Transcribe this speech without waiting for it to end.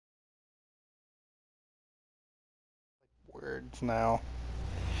words now.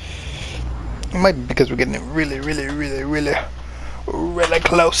 It might be because we're getting really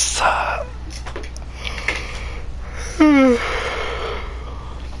close.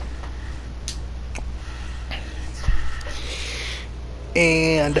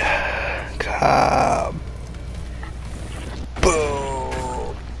 And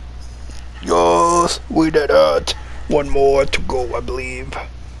boom! Yes, we did it. One more to go, I believe.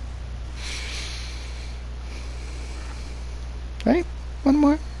 Right? One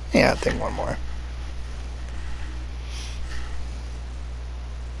more? Yeah, I think one more.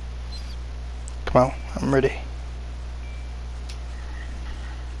 Come on, I'm ready.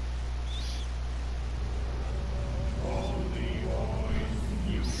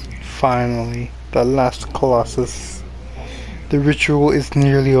 Finally, the last Colossus. The ritual is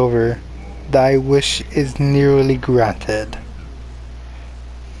nearly over. Thy wish is nearly granted.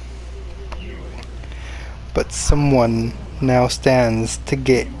 But someone now stands to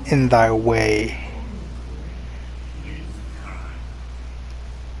get in thy way.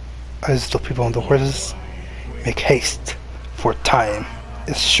 As the people on the horses, make haste, for time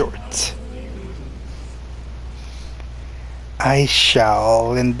is short. I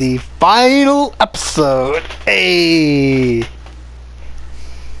shall in the final episode. Hey!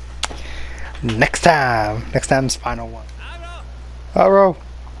 Next time's final one. Aro!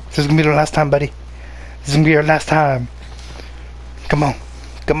 This is gonna be the last time, buddy. This is gonna be your last time. Come on.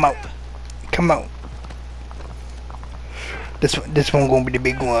 Come out. Come out. This one gonna be the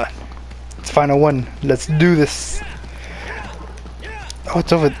big one. It's final one. Let's do this. Oh,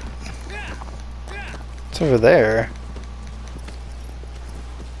 it's over. It's over there.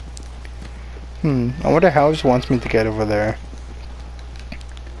 I wonder how it wants me to get over there.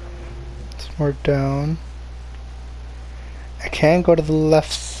 It's more down. I can go to the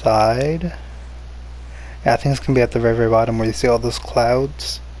left side. Yeah, I think it's gonna be at the very bottom where you see all those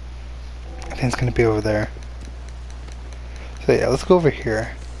clouds. I think it's gonna be over there. So yeah, let's go over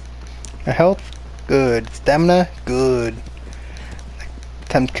here. My health, good. Stamina, good.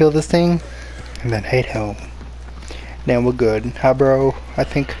 Time to kill this thing, and then head home. Then we're good. Habro, I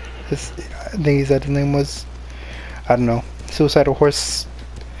think he said his name was. I don't know. Suicidal Horse.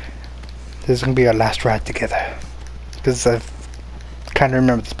 This is gonna be our last ride together. Because I kind of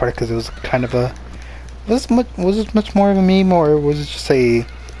remember this part because it was kind of a. Was it much more of a meme, or was it just a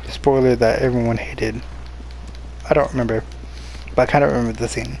spoiler that everyone hated? I don't remember, but I kind of remember the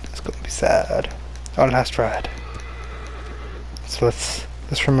scene. It's gonna be sad. Our last ride. So let's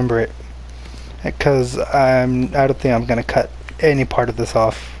remember it, because I don't think I'm gonna cut any part of this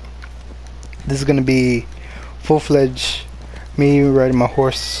off. This is gonna be full-fledged me riding my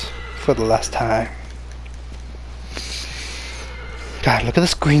horse for the last time. God, look at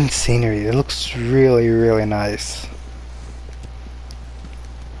this green scenery. It looks really nice.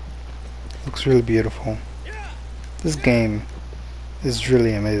 Looks really beautiful. This game is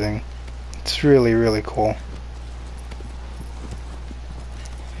really amazing. It's really cool.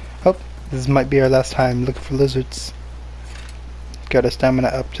 Oh, this might be our last time looking for lizards. Got our stamina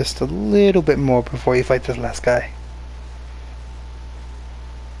up just a little bit more before you fight this last guy.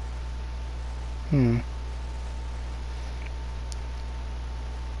 I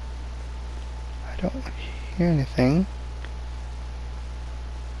don't hear anything.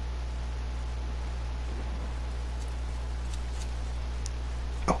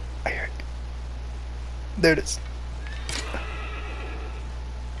 Oh, I hear it. There it is.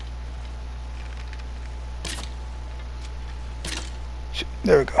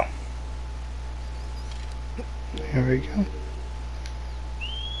 There we go. There we go.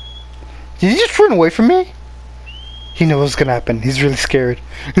 Did he just run away from me? He knows what's gonna happen. He's really scared.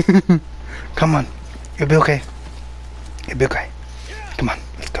 Come on. You'll be okay. You'll be okay. Come on,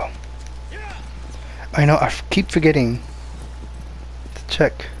 let's go. I know, I keep forgetting to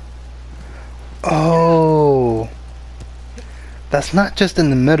check. Oh. That's not just in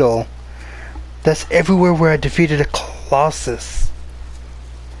the middle. That's everywhere where I defeated a Colossus.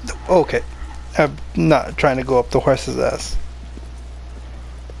 Okay. I'm not trying to go up the horse's ass.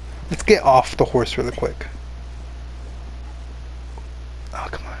 Let's get off the horse really quick. Oh,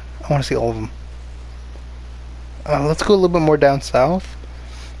 come on. I want to see all of them. Let's go a little bit more down south.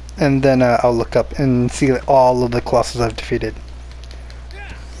 And then I'll look up and see all of the Colossus I've defeated.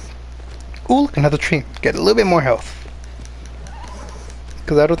 Ooh, look, another tree. Get a little bit more health.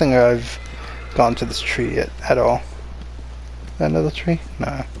 Because I don't think I've gone to this tree yet at all. Is that another tree?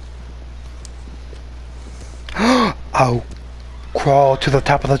 Nah. I'll crawl to the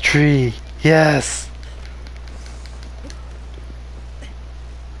top of the tree. Yes.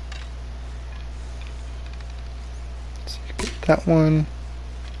 So you get that one.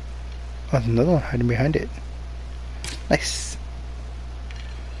 Oh, there's another one hiding behind it. Nice.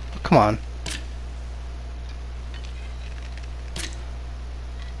 Oh, come on.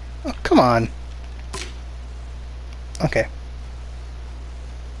 Oh, come on. Okay.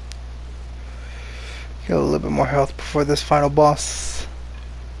 Get a little bit more health before this final boss.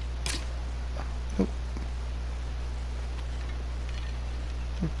 Oh.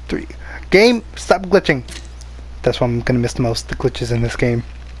 3. Game, stop glitching. That's what I'm gonna miss the most, the glitches in this game.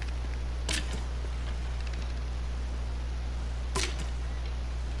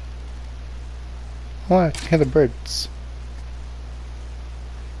 Oh, I can hear the birds.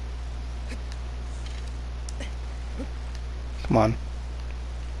 Come on.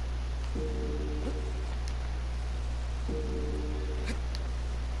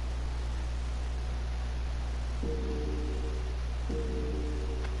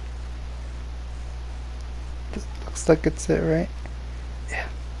 This looks like it's it, right? Yeah.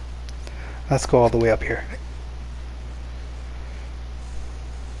 Let's go all the way up here.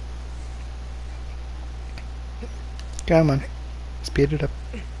 Come on. Speed it up.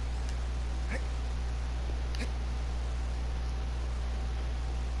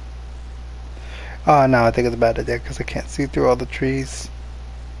 Oh, no, I think it's a bad idea because I can't see through all the trees.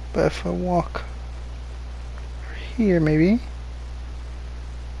 But if I walk here, maybe.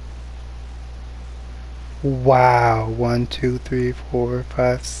 Wow. 1, 2, 3, 4,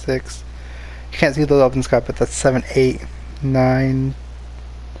 5, 6. You can't see the open sky, but that's 7, 8, 9,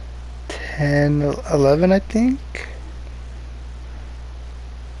 10, 11, I think.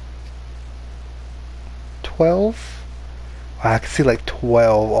 12. Wow, I can see like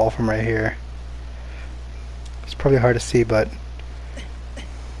 12 all from right here. It's probably hard to see, but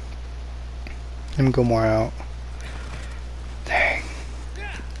let me go more out. Dang.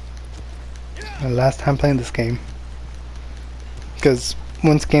 My last time playing this game. Because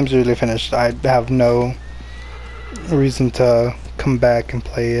once game's really finished, I have no reason to come back and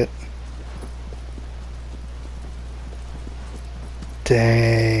play it.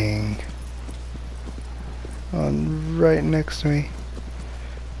 Dang. Right next to me.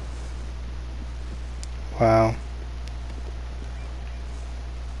 Wow.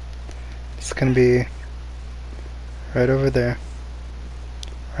 It's gonna be right over there.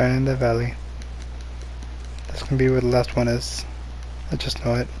 Right in the valley. That's gonna be where the last one is. I just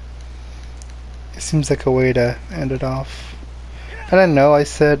know it. It seems like a way to end it off. And I know I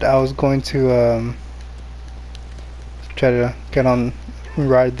said I was going to try to get on,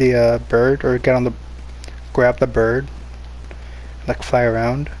 ride the bird, or get on the, grab the bird, like fly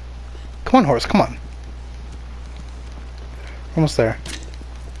around. Come on, horse, come on. Almost there.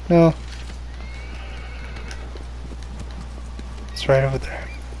 No. It's right over there.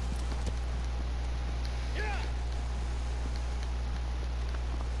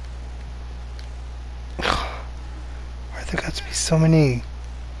 Why there got to be so many,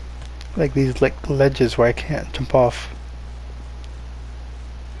 like these like ledges where I can't jump off?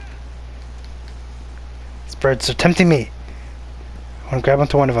 These birds are tempting me. I want to grab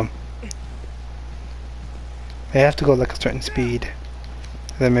onto one of them. I have to go like a certain speed.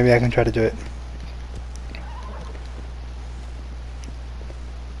 Then maybe I can try to do it.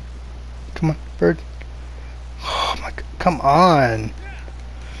 Come on, bird. Oh my god, come on.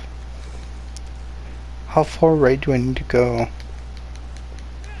 How far right do I need to go?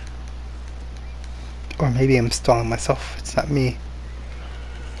 Or maybe I'm stalling myself. It's not me.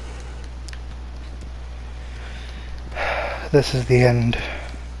 This is the end.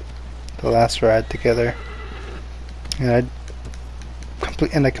 The last ride together. And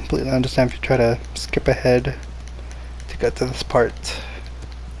I completely understand if you try to skip ahead to get to this part.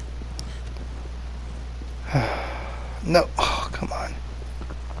 No, oh, come on.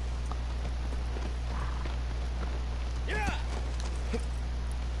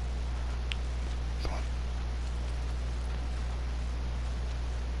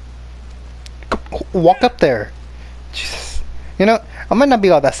 Come on. Walk up there. Jesus. You know, I might not be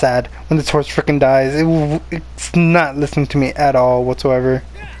all that sad when this horse freaking dies. It's not listening to me at all whatsoever.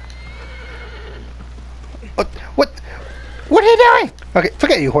 What are you doing? Okay,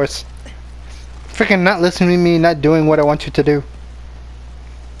 forget you, horse. Freaking not listening to me, not doing what I want you to do.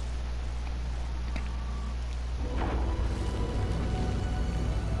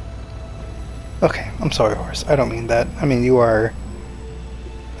 Okay, I'm sorry, horse. I don't mean that. I mean, you are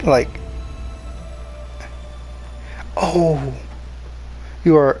like, oh,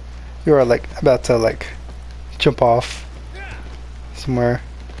 you are like about to like jump off somewhere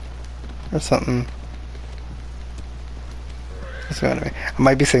or something. That's what I mean. I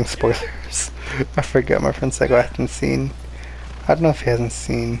might be saying spoilers. I forget my friend Psycho hasn't seen. I don't know if he hasn't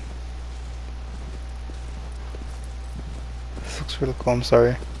seen. This looks really cool, I'm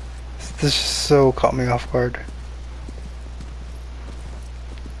sorry. This just so caught me off guard.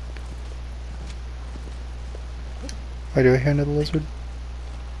 Why do I hear another lizard?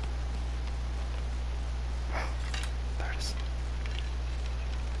 There it is.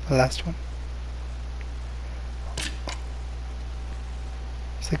 The last one.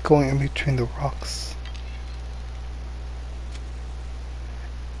 It's like going in between the rocks.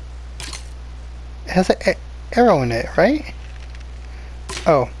 It has an arrow in it, right?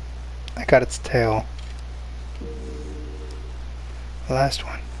 Oh, I got its tail. The last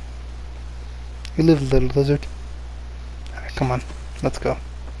one. You live, little lizard. Alright, come on, let's go.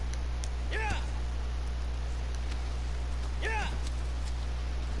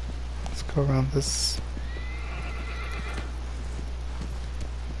 Let's go around this.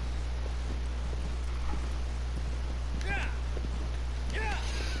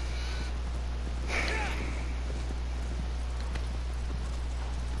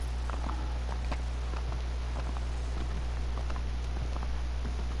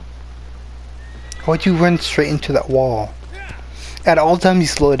 Why'd you run straight into that wall? At all times you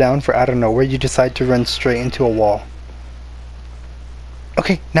slow down for I don't know where you decide to run straight into a wall.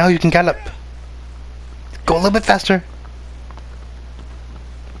 Okay, now you can gallop. Go a little bit faster.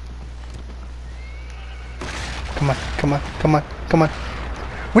 Come on, come on, come on, come on.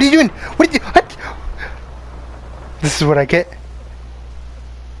 What are you doing? What are you what? This is what I get.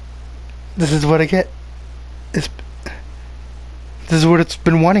 This is what I get. This is what it's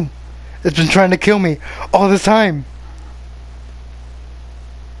been wanting. It's been trying to kill me all this time.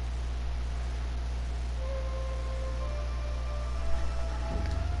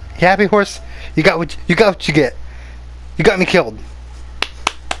 You happy, horse? You got what you get. You got me killed.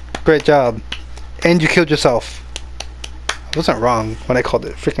 Great job. And you killed yourself. I wasn't wrong when I called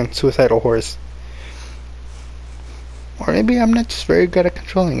it freaking suicidal horse. Or maybe I'm not just very good at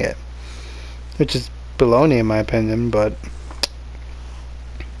controlling it. Which is baloney in my opinion, but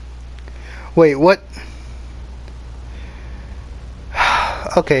wait, what?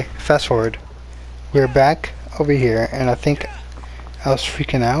 Okay, fast forward. We're back over here, and I think I was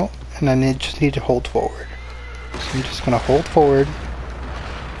freaking out, and I just need to hold forward. So I'm just gonna hold forward.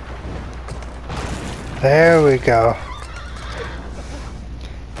 There we go.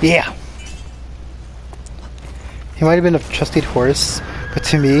 Yeah. He might have been a trusted horse, but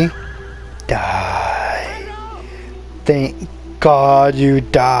to me, die. Thank God you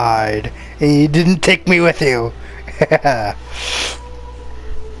died, and you didn't take me with you.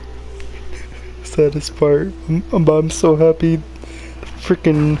 Saddest part. I'm so happy.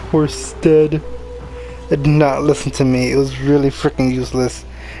 Freaking horse dead. It did not listen to me. It was really freaking useless,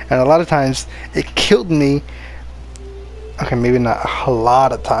 and a lot of times it killed me. Okay, maybe not a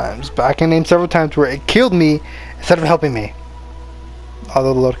lot of times, but I can name several times where it killed me instead of helping me.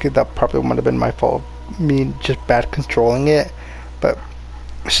 Although look, that probably might have been my fault, me just bad controlling it. But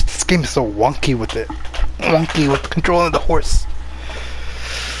this game is so wonky with it. Wonky with controlling the horse.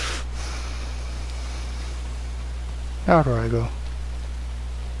 Now where do I go?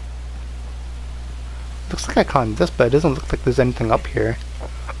 Looks like I climbed this, but it doesn't look like there's anything up here.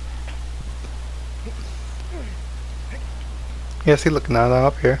 Yeah, see, look, now I'm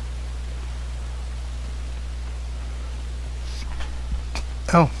up here.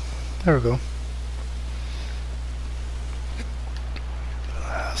 Oh, there we go.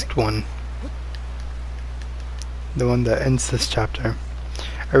 Last one. The one that ends this chapter.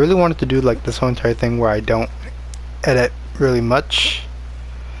 I really wanted to do like this whole entire thing where I don't edit really much.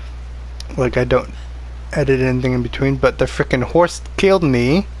 Like I don't edit anything in between, but the freaking horse killed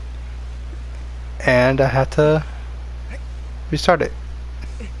me. And I had to restart it.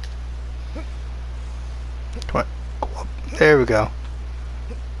 Come on, go up. There we go.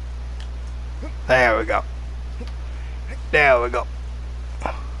 There we go. There we go.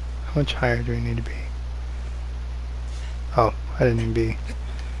 How much higher do we need to be? Oh, I didn't even be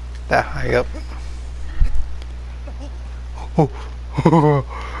that high up. Oh.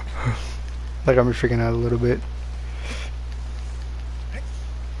 Like I'm freaking out a little bit. Okay,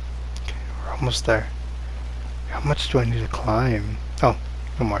 we're almost there. How much do I need to climb? Oh,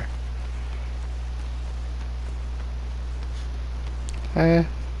 no more. I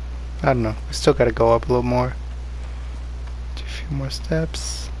don't know. We still gotta go up a little more. Do a few more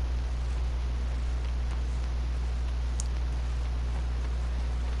steps.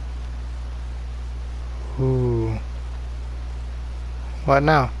 Ooh. What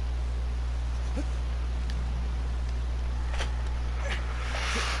now?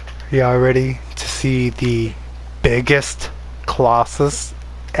 Y'all ready see the biggest Colossus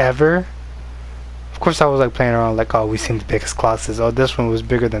ever. Of course I was like playing around like, oh, we seen the biggest Colossus. Oh, this one was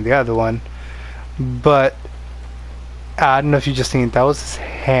bigger than the other one. But I don't know if you just seen that was his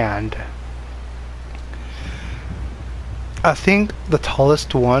hand. I think the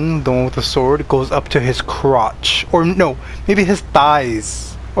tallest one, the one with the sword, goes up to his crotch. Or no, maybe his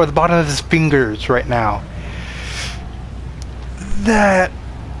thighs. Or the bottom of his fingers right now. That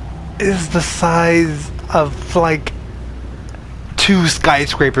is the size of like 2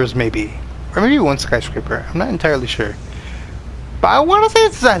 skyscrapers maybe. Or maybe 1 skyscraper. I'm not entirely sure. But I want to say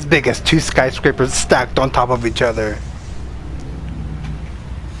it's as big as 2 skyscrapers stacked on top of each other.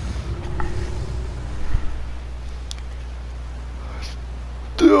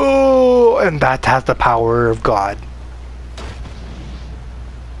 Oh, and that has the power of God.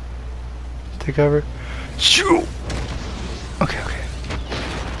 Take cover. Shoot! Okay, okay.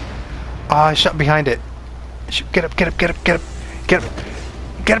 Ah, I shot behind it. Shoot, get up, get up, get up, get up, get up,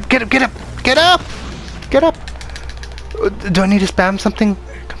 get up, get up, get up, get up, get up. Do I need to spam something?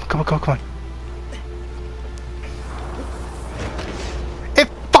 Come on, come on, come on, come on. It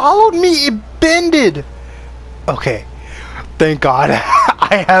followed me, it bended. Okay, thank God.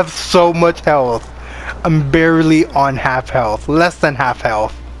 I have so much health. I'm barely on half health, less than half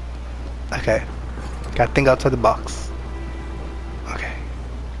health. Okay, gotta think outside the box. Okay.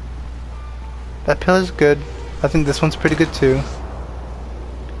 That pill is good. I think this one's pretty good too.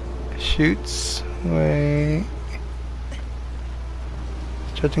 Shoots. Wait.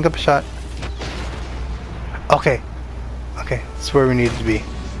 Charging up a shot. Okay. Okay, that's where we needed to be.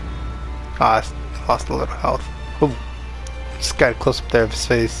 Ah, I lost a little health. Ooh. Just got close up there of his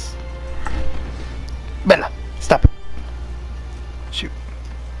face. Bella, stop it. Shoot.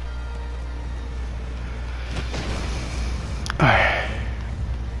 Alright.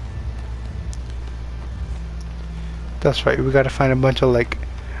 That's right, we gotta find a bunch of like,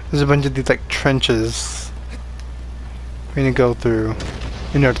 there's a bunch of these like trenches we need to go through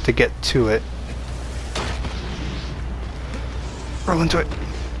in order to get to it. Roll into it.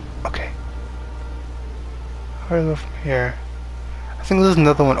 Okay. How do I go from here? I think there's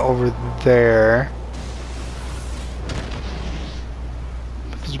another one over there.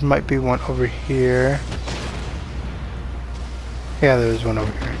 There might be one over here. Yeah, there's one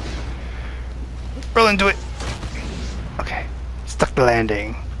over here. Roll into it. Okay. Stuck the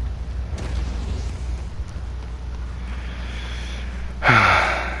landing. Come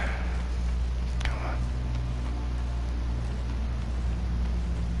on.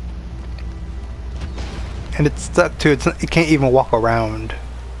 And it's stuck too. It can't even walk around.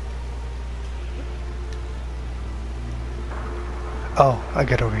 Oh, I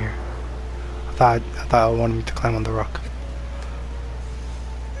get over here. I thought I wanted me to climb on the rock.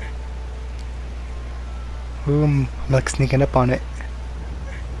 Ooh, I'm like sneaking up on it.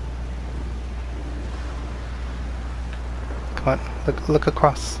 Come on, look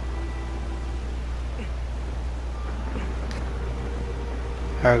across.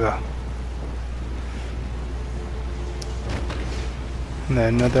 There we go. And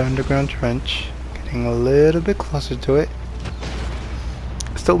then another underground trench. Getting a little bit closer to it.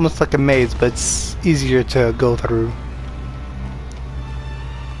 Still looks like a maze, but it's easier to go through.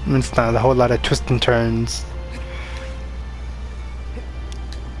 It's not a whole lot of twists and turns.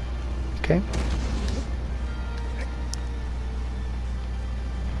 Okay.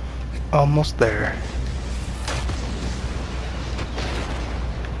 Almost there.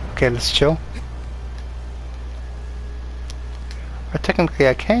 Okay, let's chill. Or technically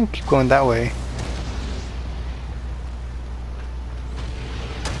I can keep going that way.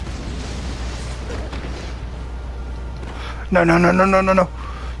 No, no, no, no, no, no, no.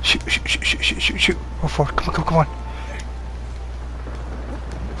 Shoot, shoot, shoot, shoot, shoot, shoot, shoot. Go forward. Come on, come on, come on.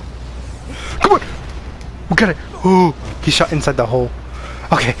 Come on! We got it. Ooh, he shot inside the hole.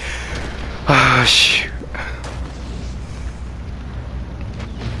 Okay. Ah, shoot.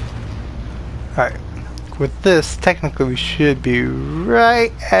 Alright. With this, technically we should be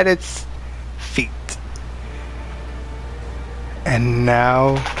right at its feet. And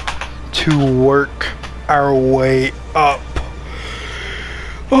now to work our way up.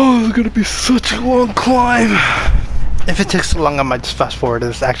 Oh, it's gonna be such a long climb. If it takes so long, I might just fast forward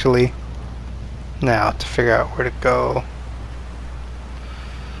this actually. Now to figure out where to go.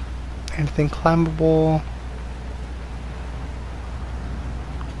 Anything climbable?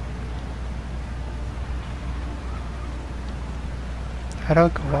 How do I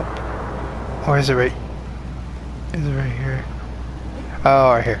go up? Or is it right? Is it right here?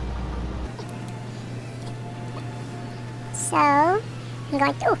 Oh, right here. So,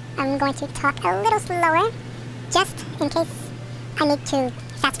 I'm going to talk a little slower, just in case I need to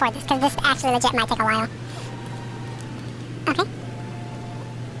fast forward this, because this actually legit might take a while. Okay.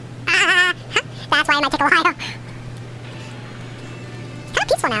 That's why it might take a while. It's kind of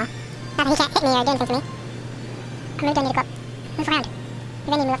peaceful now. Not that he can't hit me or do anything to me. I really don't need to go up. Move around.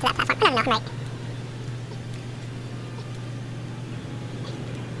 Maybe I need to move up to that platform. Oh, no, I'm right.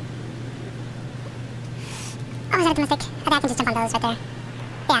 Oh, is that a domestic? I think I can just jump on those right there.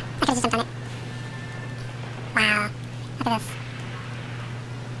 Yeah, I could have just jumped on it. Wow. Look at this.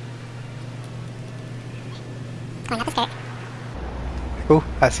 Going up the skirt. Oh,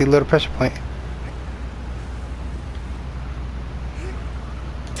 I see a little pressure point.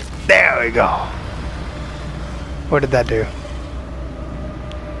 There we go. What did that do?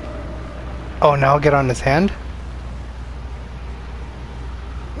 Oh, now I'll get on his hand?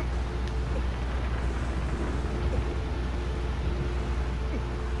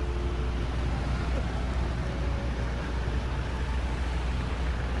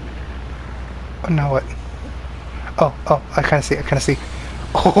 Oh, now what? Oh, I kind of see.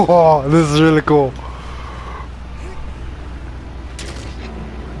 Oh, this is really cool.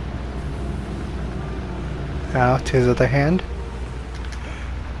 Now to his other hand.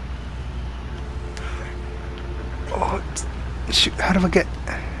 Oh, shoot, how do I get...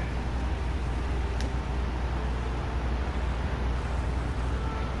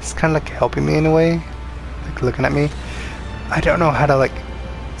 It's kind of like helping me in a way. Like looking at me. I don't know how to like...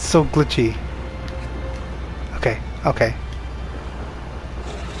 It's so glitchy. Okay.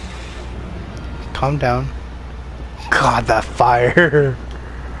 Calm down. God, that fire.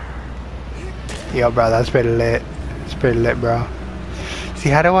 Yo, bro, that's pretty lit. It's pretty lit, bro. See,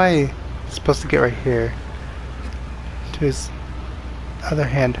 how do I... supposed to get right here. To his other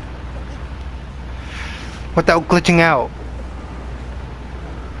hand. Without glitching out.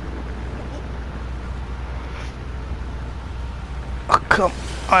 Oh, come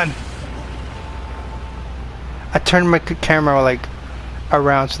on. I turned my camera like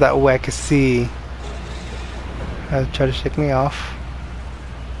around so that way I could see. Try to shake me off.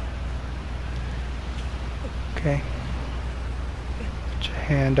 Okay. Put your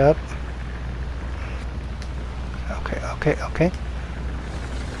hand up. Okay.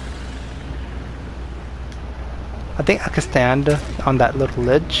 I think I can stand on that little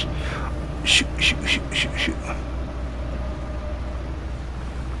ledge. Shoot.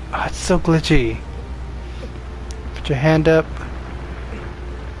 Oh, it's so glitchy. Put your hand up.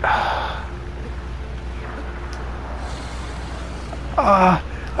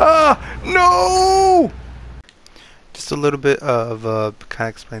 No! Just a little bit of kind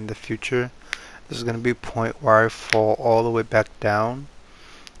of explain the future. This is going to be a point where I fall all the way back down,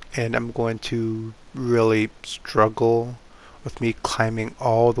 and I'm going to really struggle with me climbing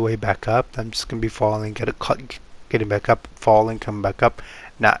all the way back up. I'm just going to be falling, getting back up, falling, coming back up,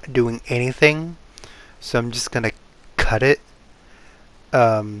 not doing anything. So I'm just going to cut it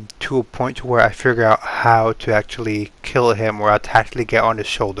to a point to where I figure out how to actually kill him, where I'll actually get on his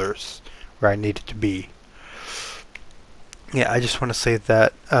shoulders where I need it to be. Yeah, I just want to say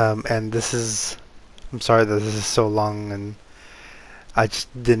that, and I'm sorry that this is so long, and I just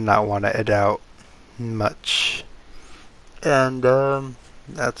did not want to edit out much. And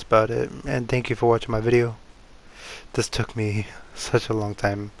that's about it. And thank you for watching my video. This took me such a long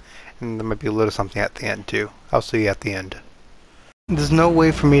time, and there might be a little something at the end too. I'll see you at the end. There's no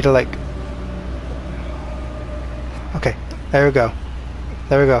way for me to like... Okay, there we go.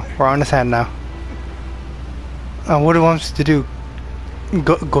 We're on his hand now. What do you want us to do?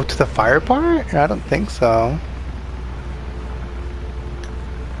 Go to the fire part? I don't think so.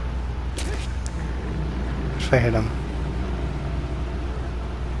 If I hit him.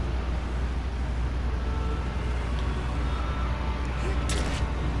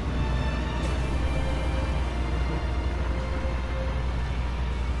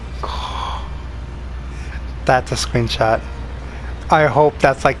 That's a screenshot. I hope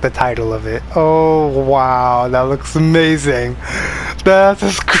that's like the title of it. Oh wow, that looks amazing. That's a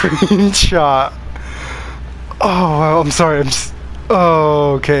screenshot. Oh, I'm sorry.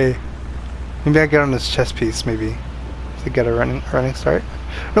 Oh, okay. Maybe I get on this chest piece. Maybe to get a running start.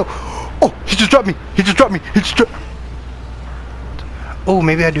 No. Oh, he just dropped me. Oh,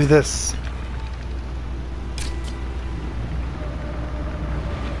 maybe I do this.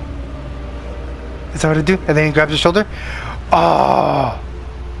 Is that what I do? And then he grabs his shoulder? Oh!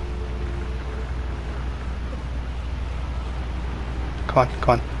 Come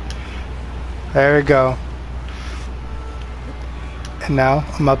on. There we go. And now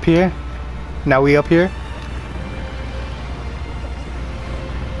I'm up here. Now we up here.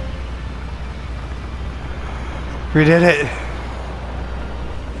 We did it!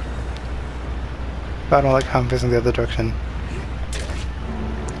 But I don't like how I'm facing the other direction.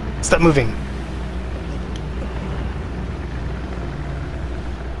 Stop moving!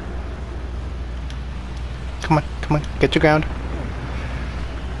 Come on, come on, get your ground.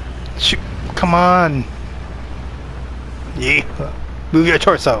 Shoot, come on! Yeah, move your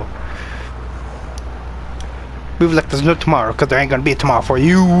torso. Move like there's no tomorrow, because there ain't gonna be a tomorrow for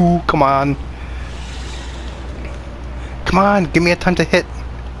you. Come on. Come on, give me a time to hit.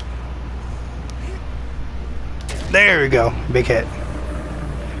 There we go, big hit.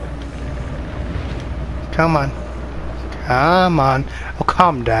 Come on. Come on. Oh,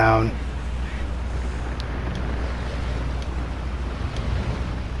 calm down.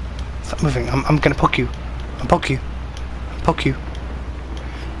 Stop moving. I'm gonna poke you. I'll poke you. I'll poke you.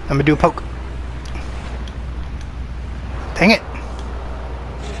 I'm gonna do a poke. Dang it.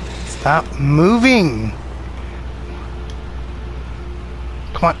 Stop moving.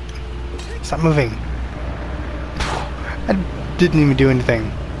 Come on. Stop moving. I didn't even do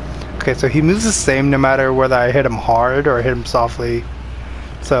anything. Okay, so he moves the same no matter whether I hit him hard or I hit him softly.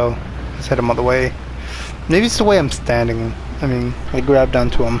 So, just hit him all the way. Maybe it's the way I'm standing. I mean, I grabbed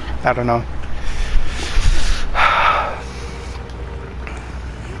onto him. I don't know.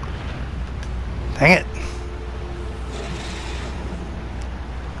 Dang it.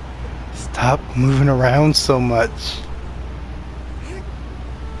 Stop moving around so much.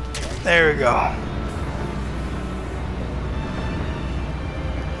 There we go.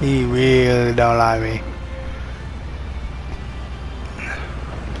 He really don't like me.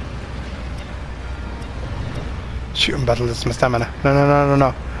 Shoot, I'm about to lose my stamina. No, no, no, no,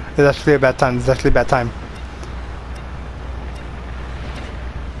 no. It's actually a bad time. It's actually a bad time.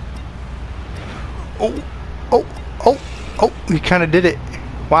 Oh, oh, oh, oh, you kind of did it.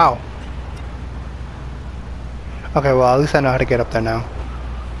 Wow. Okay, well, at least I know how to get up there now.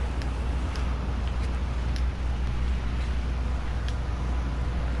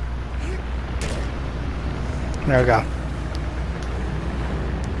 There we go.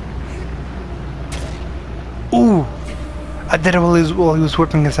 Ooh! I did it while he was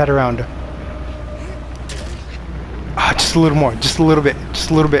whipping his head around. Ah, just a little more. Just a little bit. Just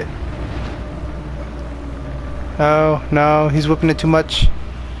a little bit. No, no, he's whipping it too much.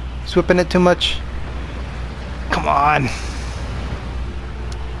 He's whipping it too much. Come on.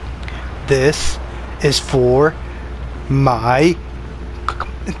 This is for my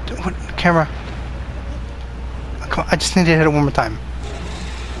camera. Come on, I just need to hit it one more time.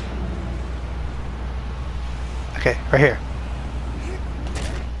 Okay, right here.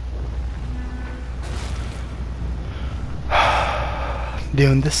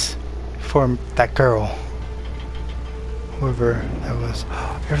 Doing this for that girl. Whoever that was.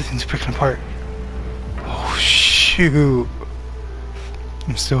 Everything's breaking apart. Oh shoot.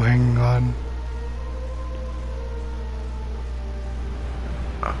 I'm still hanging on.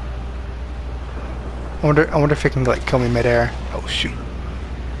 I wonder if it can like kill me midair. Oh shoot.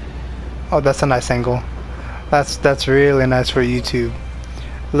 Oh, that's a nice angle. That's really nice for YouTube.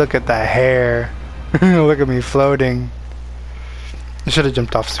 Look at that hair. Look at me floating. I should have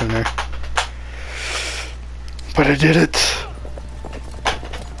jumped off sooner. But I did it.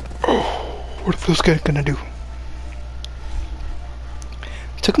 Oh, what are those guys gonna do?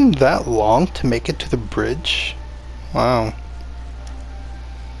 It took them that long to make it to the bridge? Wow.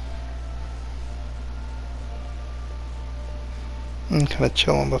 I'm kind of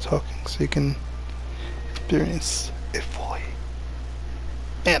chill while talking so you can experience it fully.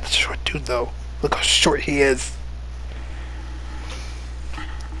 Man, that's a short dude though. Look how short he is.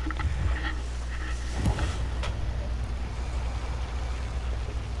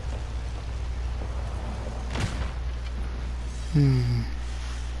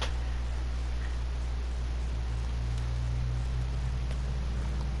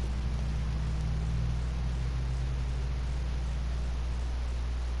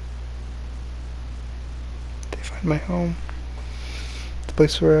 Find my home. The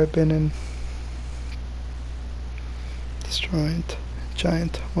place where I've been in. Destroying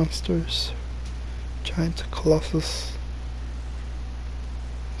giant monsters. Giant Colossus.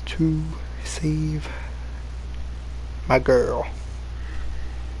 To save my girl.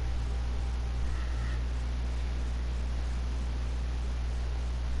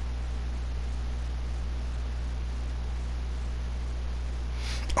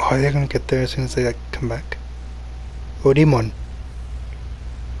 Oh, they're gonna get there as soon as they like come back. Oh, demon.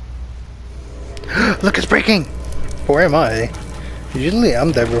 Look, it's breaking! Where am I? Usually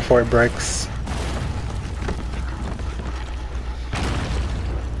I'm there before it breaks.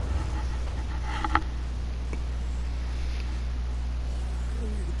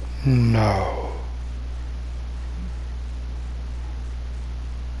 No.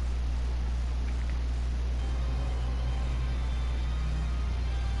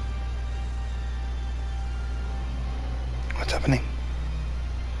 What's happening?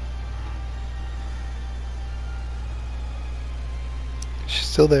 She's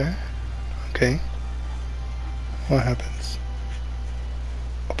still there. Okay. What happens?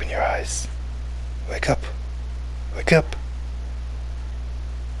 Open your eyes. Wake up. Wake up.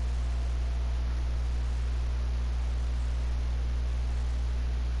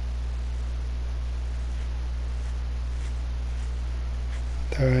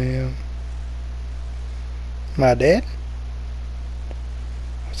 There I am. Am I dead?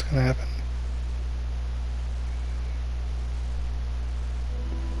 What's gonna happen?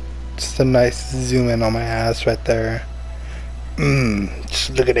 Just a nice zoom in on my ass right there. Just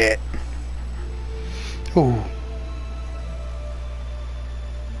look at it. Ooh.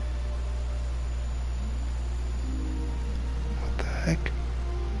 What the heck?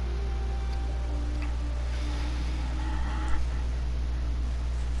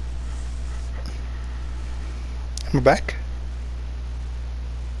 We're back.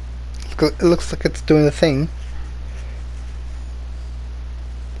 It looks like it's doing a thing.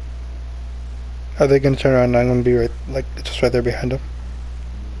 Are they gonna turn around and I'm gonna be right, like, just right there behind them?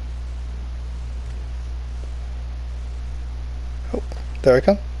 Oh, there I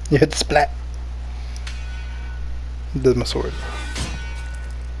come. You hit the splat. There's my sword.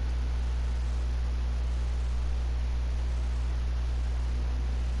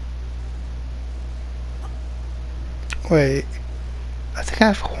 Wait, I think I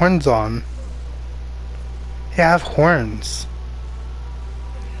have horns on. Yeah, I have horns.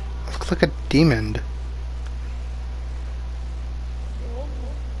 Looks like a demon.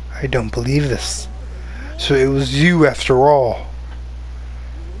 I don't believe this. So it was you after all.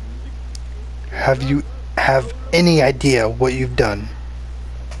 Have you have any idea what you've done?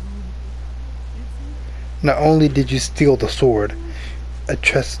 Not only did you steal the sword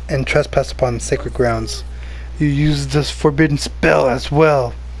and trespass upon sacred grounds, you used this forbidden spell as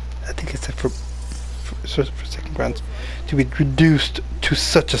well. I think it said for sacred grounds to be reduced to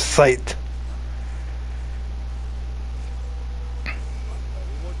such a sight.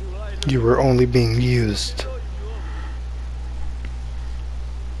 You were only being used.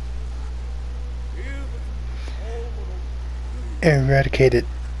 Eradicated.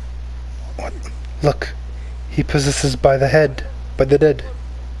 What? Look, he possesses by the dead.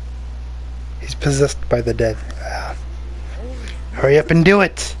 He's possessed by the dead. Hurry up and do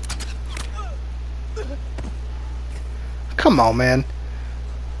it! Come on, man.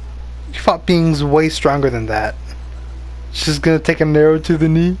 You fought beings way stronger than that. She's gonna take an arrow to the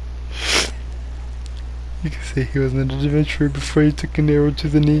knee. You can say he was an adventurer before he took an arrow to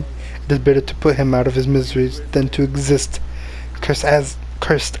the knee. It is better to put him out of his miseries than to exist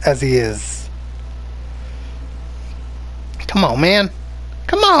cursed as he is. Come on, man.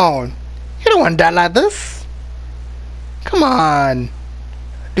 Come on. You don't want to die like this. Come on.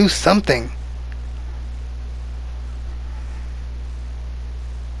 Do something.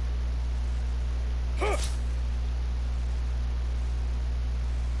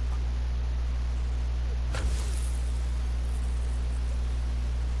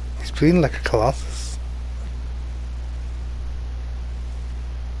 He's bleeding like a Colossus.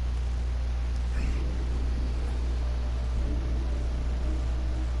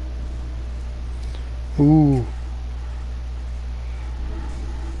 Ooh.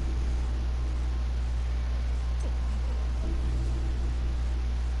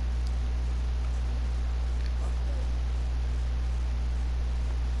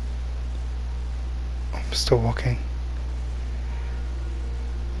 I'm still walking.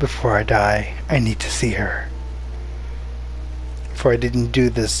 Before I die, I need to see her. For I didn't do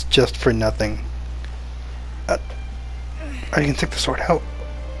this just for nothing. I can take the sword out.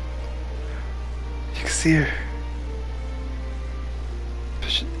 You can see her.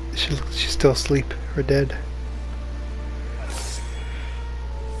 But she's still asleep or dead.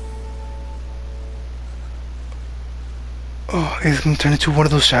 Oh, he's gonna turn into one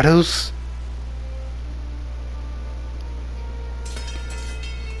of those shadows?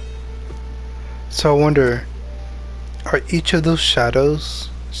 So I wonder, are each of those shadows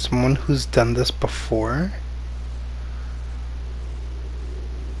someone who's done this before?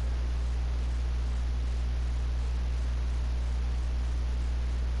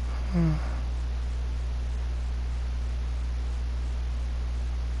 Come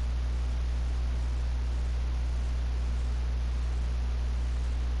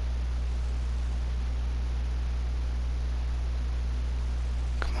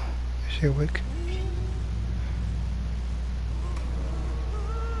on. She awake?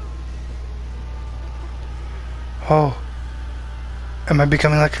 Oh. Am I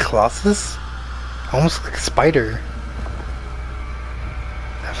becoming like a Colossus? Almost like a spider.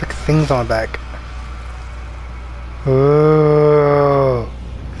 I have like things on my back. Oh.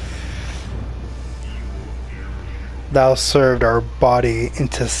 Thou served our body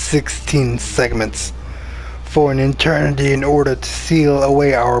into 16 segments for an eternity in order to seal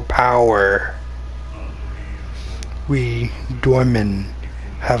away our power. We, Dorman,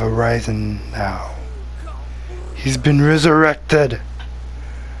 have arisen now. He's been resurrected.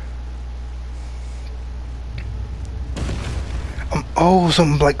 So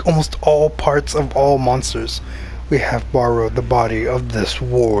like almost all parts of all monsters, we have borrowed the body of this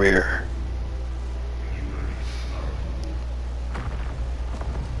warrior.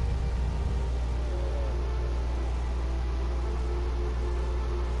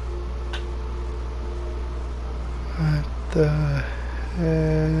 What the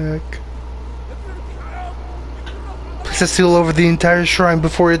heck? Place a seal over the entire shrine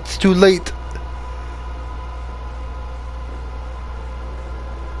before it's too late.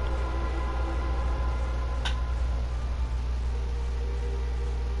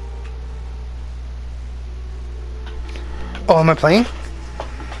 Oh, am I playing?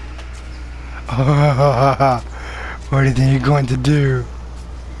 What do you think you're going to do?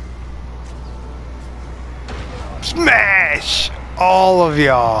 Smash! All of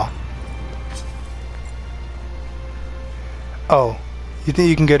y'all! Oh, you think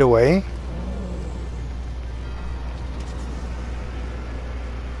you can get away?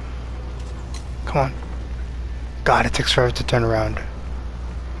 Come on. God, it takes forever to turn around.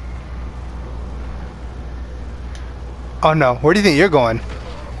 Oh no, where do you think you're going?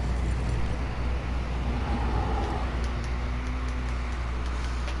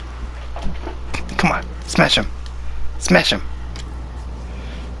 Come on, smash him. Smash him.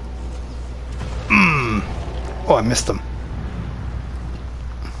 Oh, I missed him.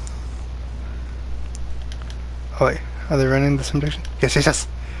 Oh wait, are they running in the same direction? Yes, yes, yes.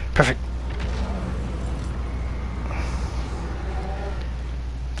 Perfect.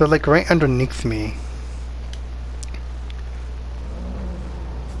 They're like right underneath me.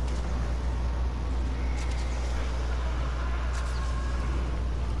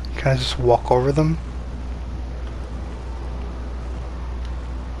 Can I just walk over them?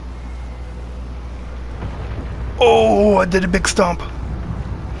 Oh, I did a big stomp.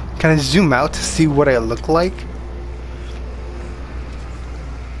 Can I zoom out to see what I look like?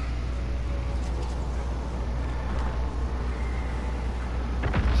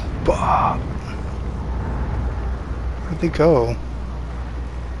 Bah. Where'd they go?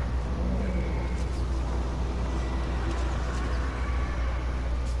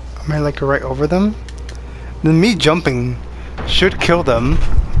 Am I like right over them? Then me jumping should kill them.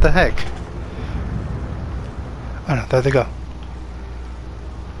 What the heck? Oh no, there they go.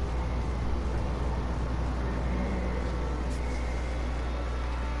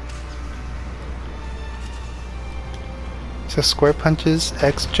 So square punches,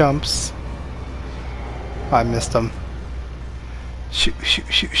 X jumps. Oh, I missed them. Shoot, shoot,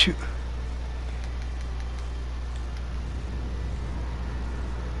 shoot, shoot.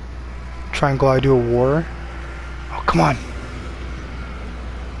 Triangle, I do a war. Oh, come on.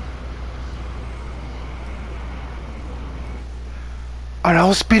 Oh, I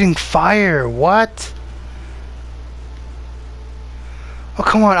was spitting fire. What? Oh,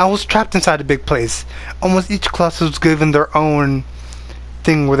 come on. I was trapped inside a big place. Almost each class was given their own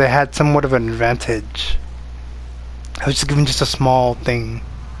thing where they had somewhat of an advantage. I was just given just a small thing.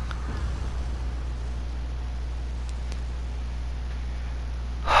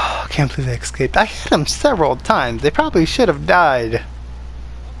 I can't believe they escaped. I hit them several times. They probably should have died.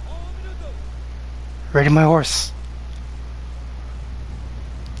 Ready my horse.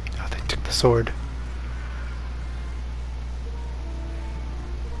 Oh, they took the sword.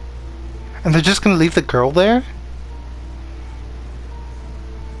 And they're just gonna leave the girl there?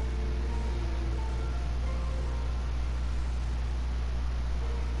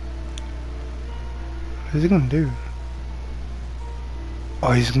 What is he gonna do?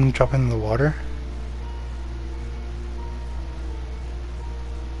 Oh, he's gonna drop in the water?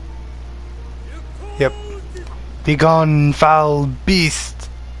 Yep. Begone, foul beast!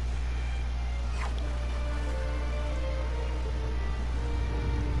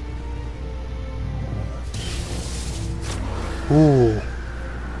 Ooh.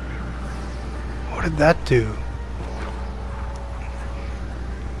 What did that do?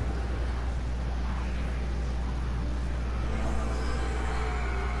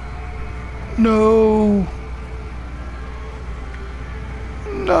 No!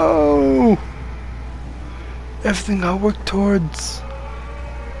 No! Everything I worked towards.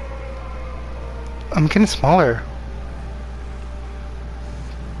 I'm getting smaller.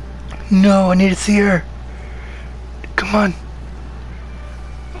 No, I need to see her. Come on.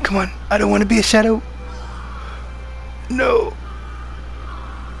 Come on. I don't want to be a shadow. No.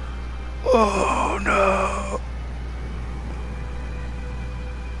 Oh, no.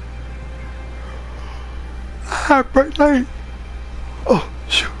 Ah, bright light. Oh,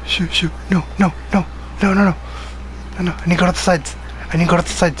 shoot, shoot, shoot. No, no, no. No, no, no. No, no. I need to go to the sides. I need to go to the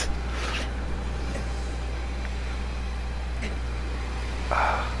sides.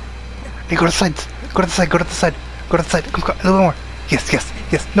 I need to go to the sides. Go to the side, go to the side. Go to the side. Come, a little bit more. Yes, yes,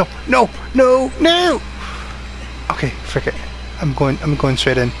 yes. No, no, no, no. Okay, frick it. I'm going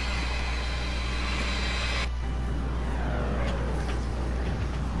straight in.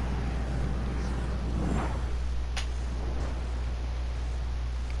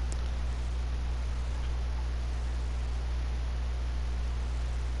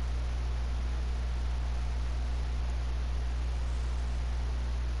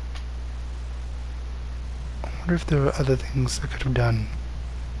 I wonder if there were other things I could have done.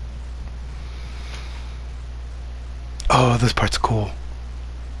 Oh, this part's cool.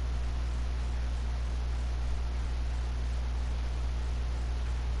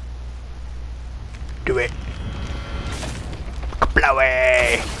 Do it.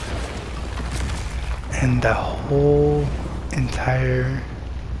 Kaplawe! And the whole entire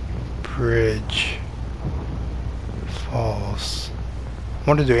bridge falls. I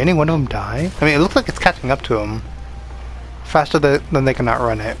wonder, do any one of them die? I mean, it looks like it's catching up to them. Faster than they can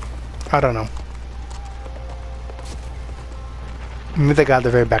outrun it. I don't know. Maybe the guy at the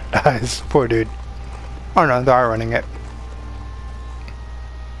very back dies. Poor dude. Oh no, they are running it.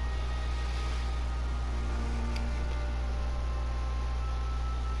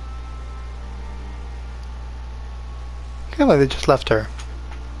 Can't believe they just left her.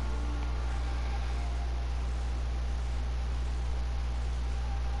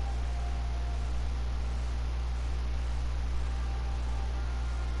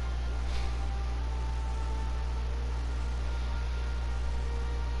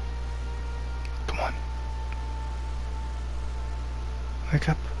 Come on. Wake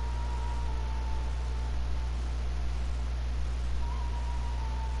up.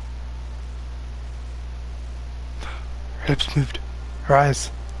 Her lips moved. Her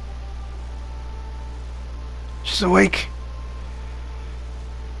eyes. She's awake.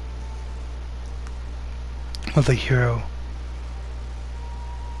 Well, the hero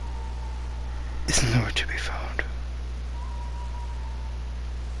is nowhere to be found.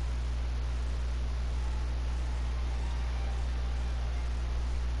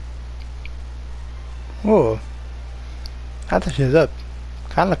 Whoa. I thought she was up.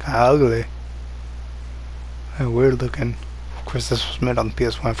 Kinda ugly. And weird looking. Of course, this was made on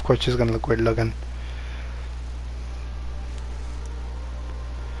PS1. Of course, she's gonna look weird looking.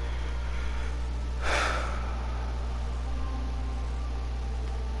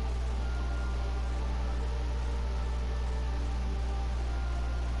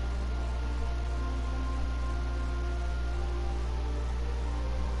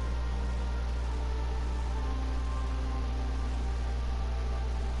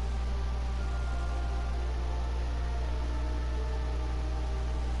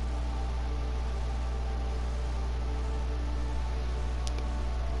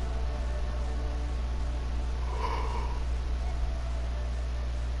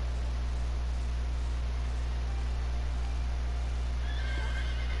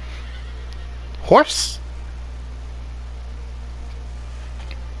 Horse?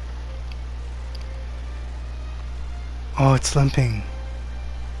 Oh, it's limping.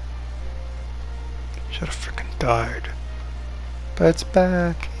 Should have freaking died. But it's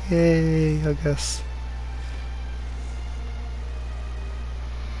back. Yay, I guess.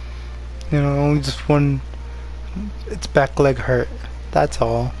 You know, only just one. Its back leg hurt. That's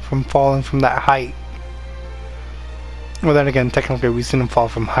all. From falling from that height. Well, then again, technically, we've seen him fall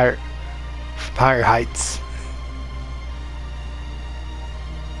from higher heights.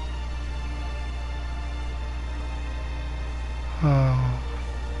 Oh.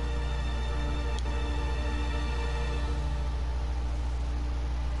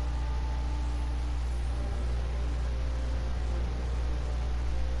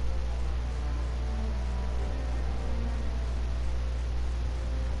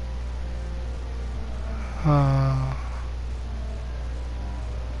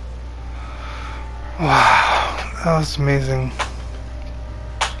 Wow, that was amazing.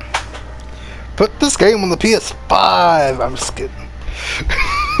 put this game on the PS5. I'm just kidding.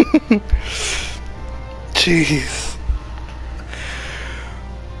 Jeez.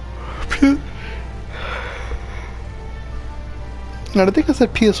 No, I think I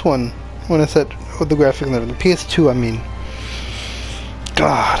said PS1 when I said the graphic and everything. PS2, I mean.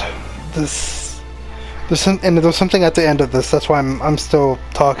 God, there's something at the end of this. That's why I'm still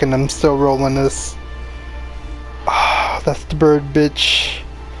talking. I'm still rolling this. Ah, that's the bird bitch.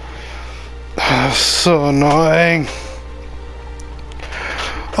 That's so annoying.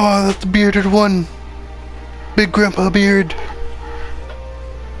 Oh, that's the bearded one. Big Grandpa Beard.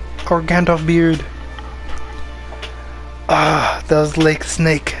 Or Gandalf Beard. Ah, that was Lake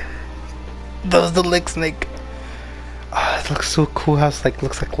Snake. That was the Lake Snake. Ah, it looks so cool how it's like,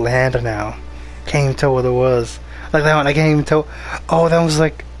 looks like land now. Can't even tell what it was. Like that one, I can't even tell. Oh, that was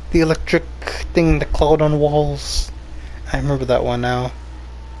like the electric thing, the cloud on walls. I remember that one now.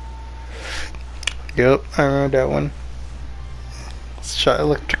 Yep, I remember that one. Shot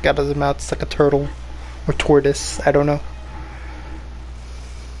electric out of his mouth. It's like a turtle or tortoise. I don't know.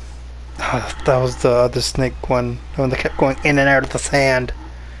 Oh, that was the other snake one. The one that kept going in and out of the sand.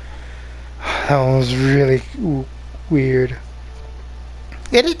 That one was really weird.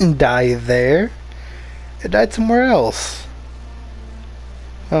 It didn't die there. It died somewhere else.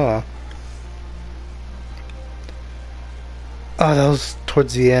 Oh. Oh, that was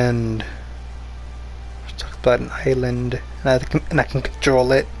towards the end. We talked about an island, and I can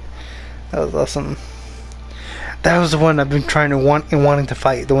control it. That was awesome. That was the one I've been wanting to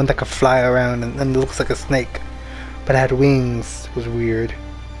fight. The one that could fly around and looks like a snake, but it had wings. It was weird.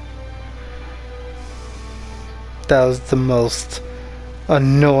 That was the most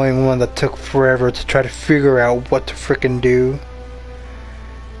annoying one that took forever to try to figure out what to frickin' do.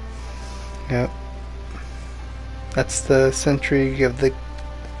 Yep. That's the sentry of the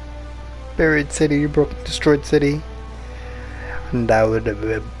buried city, destroyed city. And that was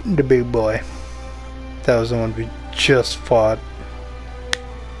the big boy. That was the one we just fought.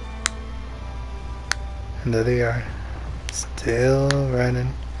 And there they are. Still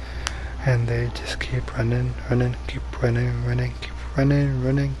running. And they just keep running, keep running, keep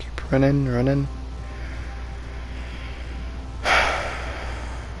running.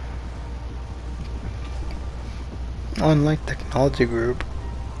 Unlike technology group.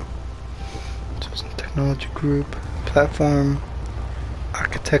 Chosen technology group. Platform.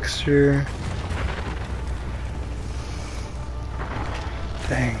 Architecture.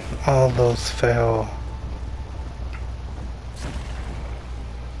 Dang, all those fail.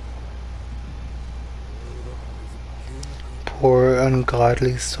 Poor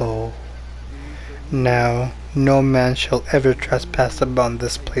ungodly soul. Now no man shall ever trespass upon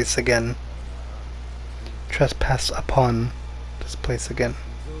this place again. Trespass upon this place again.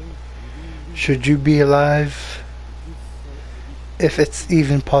 Should you be alive, if it's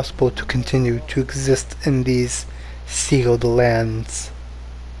even possible to continue to exist in these sealed lands,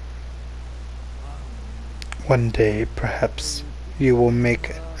 one day perhaps you will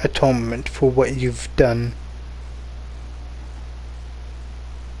make atonement for what you've done.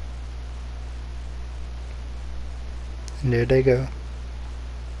 And there they go.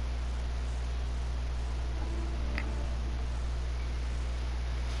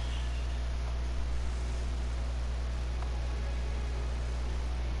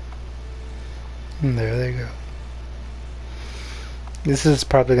 And there they go. This is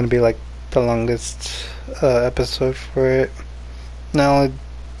probably going to be like the longest episode for it. Not only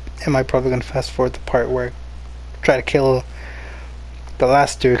am I probably going to fast forward the part where I try to kill the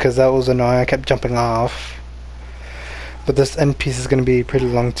last two, because that was annoying. I kept jumping off. But this end piece is going to be pretty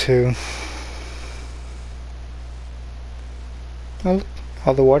long too. Oh,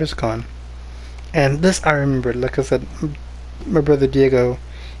 all the water's gone. And this I remembered. Like I said, my brother Diego,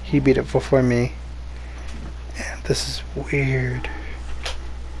 he beat it before me. And this is weird.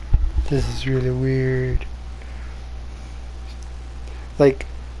 This is really weird. Like,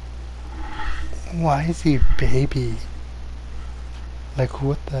 why is he a baby? Like,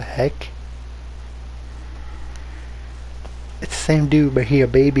 what the heck? It's the same dude, but he a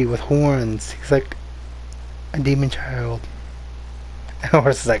baby with horns. He's like a demon child. And the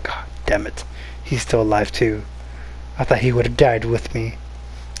horse is like, oh, damn it. He's still alive too. I thought he would have died with me.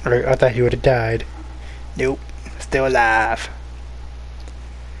 Or I thought he would have died. Nope. Still alive.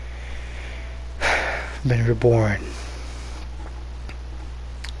 Been reborn.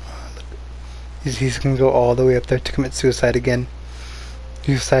 He's gonna go all the way up there to commit suicide again.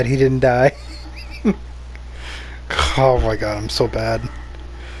 Suicide, he didn't die. Oh my god, I'm so bad.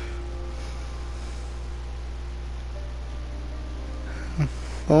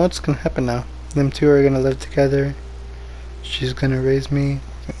 Well, what's gonna happen now? Them two are gonna live together. She's gonna raise me.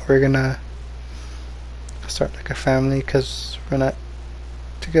 We're gonna start like a family because we're not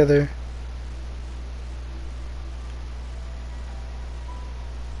together.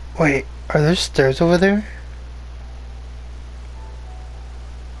 Wait, are there stairs over there?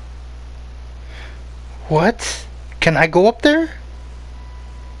 What? Can I go up there?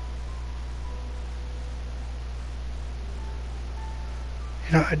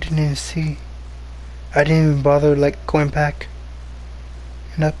 You know, I didn't even see. I didn't even bother like going back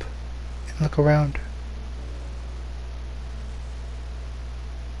and up and look around.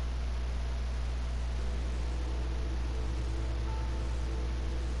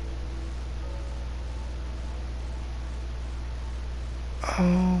 Oh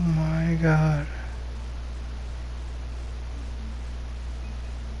my god.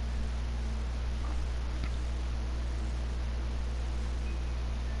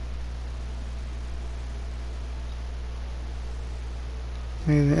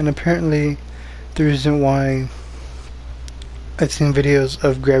 And apparently the reason why I've seen videos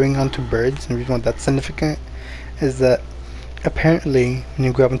of grabbing onto birds and the reason why that's significant is that apparently when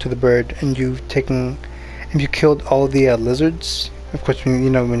you grab onto the bird and if you killed all the lizards, of course when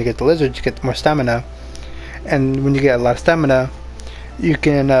you get the lizards you get more stamina, and when you get a lot of stamina you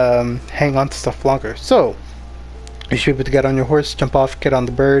can hang on to stuff longer. So you should be able to get on your horse, jump off, get on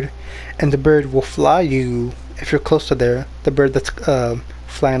the bird, and the bird will fly you. If you're close to there, the bird that's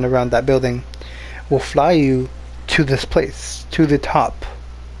flying around that building will fly you to this place, to the top.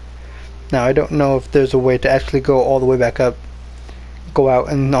 Now I don't know if there's a way to actually go all the way back up, go out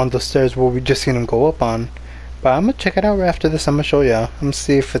and on the stairs where we just seen him go up on, but I'm gonna check it out right after this. I'm gonna show ya. I'm gonna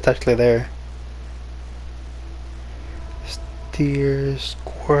see if it's actually there. Deer,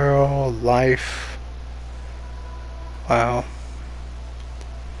 squirrel, life. Wow.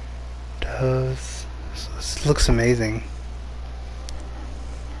 Does this looks amazing.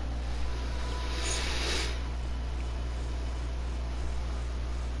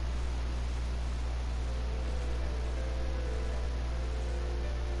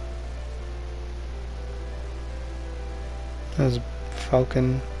 There's a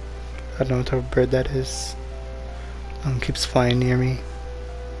falcon. I don't know what type of bird that is. Keeps flying near me.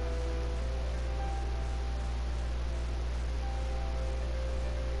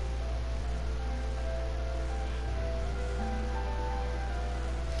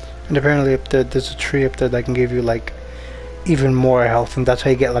 And apparently up there's a tree up there that can give you like even more health, and that's how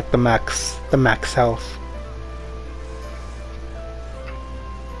you get like the max health.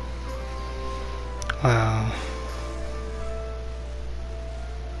 Wow.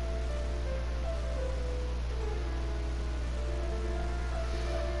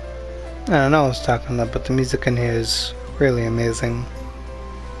 I don't know what I was talking about, but the music in here is really amazing.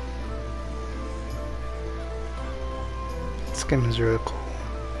 This game is really cool.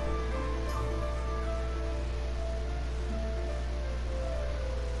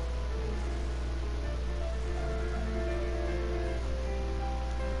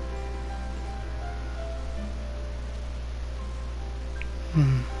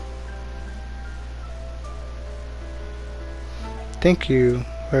 Thank you,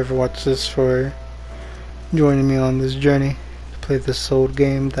 whoever watched this, for joining me on this journey to play this old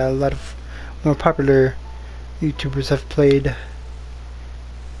game that a lot of more popular YouTubers have played.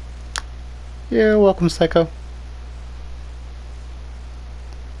 You're welcome, Psycho.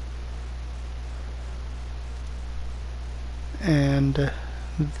 And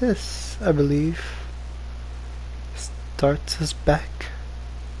this, I believe, starts us back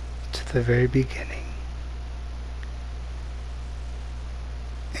to the very beginning.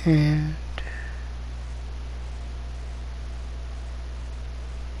 And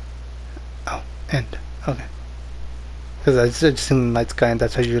end. Okay. Because I just seen the night sky, and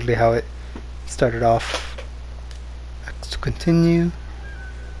that's usually how it started off. To continue.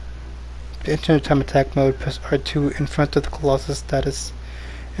 The internet time attack mode, press R2 in front of the Colossus status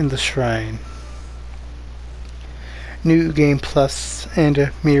in the shrine. New Game Plus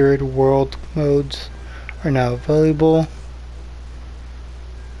and Mirrored World modes are now available.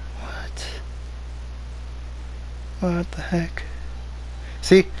 What the heck?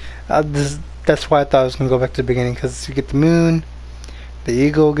 See, that's why I thought I was gonna go back to the beginning, because you get the moon, the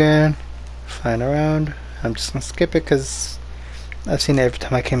eagle again, flying around. I'm just gonna skip it because I've seen it every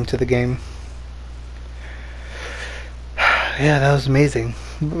time I came to the game. Yeah, that was amazing.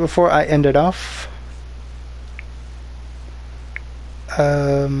 Before I end it off,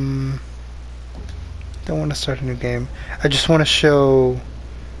 don't want to start a new game. I just want to show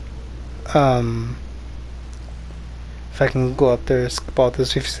if I can go up there, skip all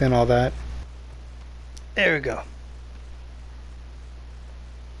this, we've seen all that. There we go.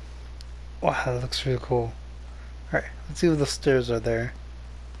 Wow, that looks really cool. Alright, let's see if the stairs are there.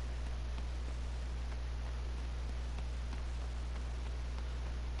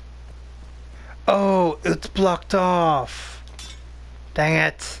 Oh, it's blocked off! Dang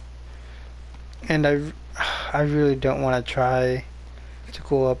it! And I really don't want to try to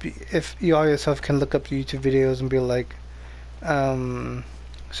go up. If you all yourself can look up YouTube videos and be like,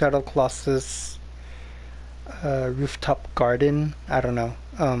 Shadow Colossus, rooftop garden, I don't know,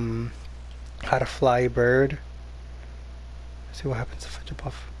 how to fly a bird. Let's see what happens if I jump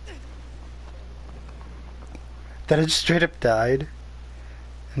off. That I just straight up died.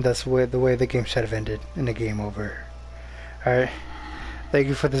 And that's the way the game should have ended, in a game over. Alright, thank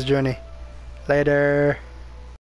you for this journey. Later.